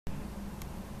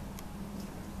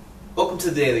Welcome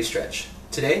to the daily stretch.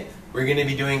 Today we're going to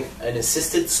be doing an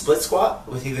assisted split squat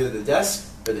with either the desk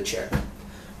or the chair.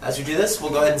 As we do this,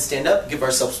 we'll go ahead and stand up, give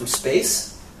ourselves some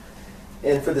space.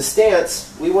 And for the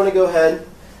stance, we want to go ahead,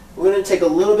 we're going to take a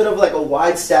little bit of like a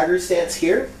wide staggered stance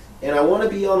here, and I want to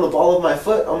be on the ball of my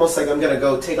foot almost like I'm going to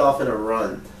go take off in a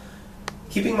run.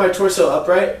 Keeping my torso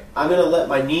upright, I'm going to let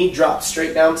my knee drop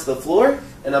straight down to the floor,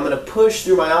 and I'm going to push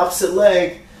through my opposite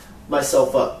leg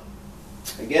myself up.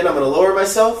 Again, I'm going to lower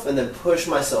myself and then push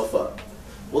myself up.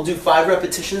 We'll do 5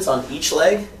 repetitions on each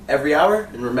leg every hour,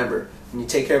 and remember, when you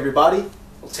take care of your body,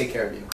 we'll take care of you.